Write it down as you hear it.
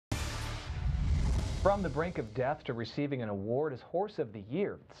From the brink of death to receiving an award as Horse of the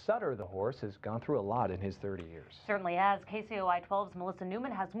Year, Sutter the horse has gone through a lot in his 30 years. Certainly has. KCOI 12's Melissa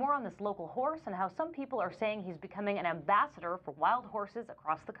Newman has more on this local horse and how some people are saying he's becoming an ambassador for wild horses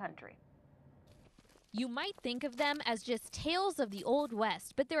across the country. You might think of them as just tales of the Old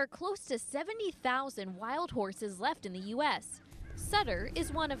West, but there are close to 70,000 wild horses left in the U.S. Sutter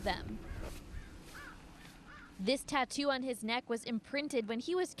is one of them. This tattoo on his neck was imprinted when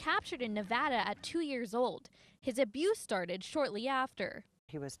he was captured in Nevada at 2 years old. His abuse started shortly after.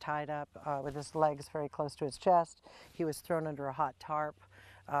 He was tied up with his legs very close to his chest. He was thrown under a hot tarp.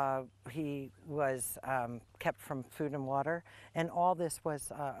 He was kept from food and water. And all this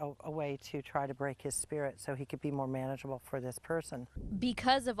was a way to try to break his spirit so he could be more manageable for this person.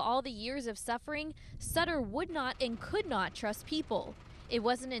 Because of all the years of suffering, Sutter would not and could not trust people. It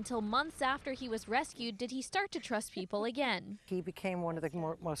wasn't until months after he was rescued did he start to trust people again. He became one of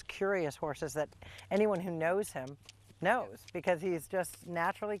the most curious horses that anyone who knows him knows, because he's just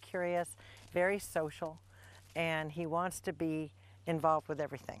naturally curious, very social, and he wants to be involved with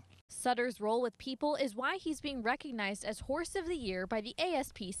everything. Sutter's role with people is why he's being recognized as Horse of the Year by the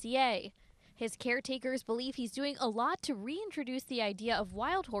ASPCA. His caretakers believe he's doing a lot to reintroduce the idea of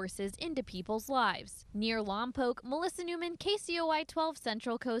wild horses into people's lives. Near Lompoc, Melissa Newman, KCOI 12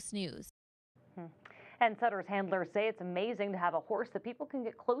 Central Coast News. And Sutter's handlers say it's amazing to have a horse that people can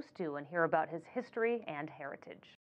get close to and hear about his history and heritage.